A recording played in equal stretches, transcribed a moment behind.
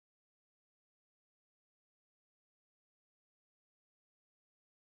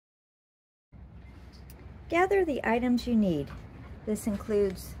Gather the items you need. This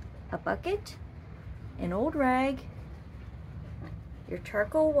includes a bucket, an old rag, your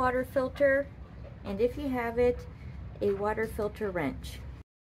charcoal water filter, and if you have it, a water filter wrench.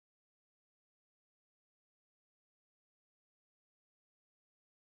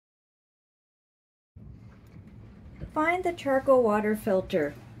 Find the charcoal water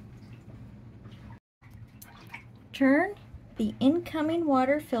filter. Turn the incoming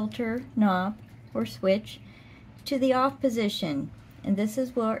water filter knob or switch to the off position, and this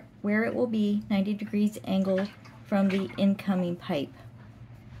is where it will be 90 degrees angle from the incoming pipe.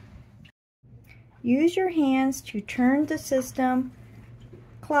 Use your hands to turn the system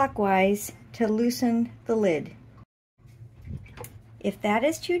clockwise to loosen the lid. If that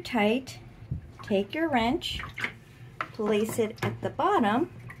is too tight, take your wrench, place it at the bottom,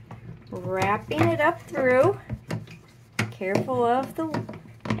 wrapping it up through, careful of the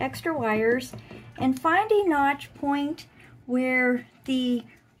extra wires, and find a notch point where the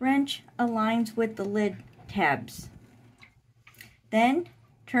wrench aligns with the lid tabs. Then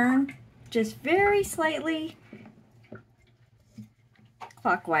turn just very slightly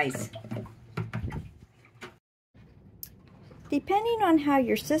clockwise. Depending on how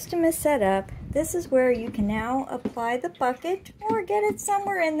your system is set up, this is where you can now apply the bucket or get it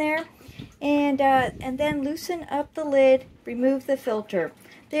somewhere in there, and then loosen up the lid, remove the filter.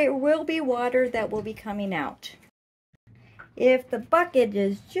 There will be water that will be coming out. If the bucket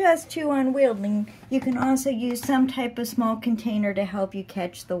is just too unwieldy, you can also use some type of small container to help you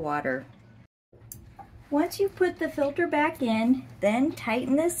catch the water. Once you put the filter back in, then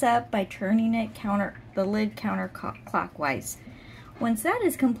tighten this up by turning it the lid counterclockwise. Once that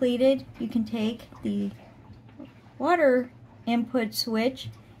is completed, you can take the water input switch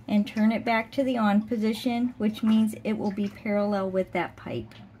and turn it back to the on position, which means it will be parallel with that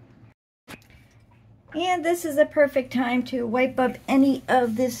pipe. And this is a perfect time to wipe up any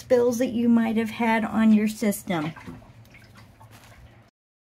of the spills that you might have had on your system.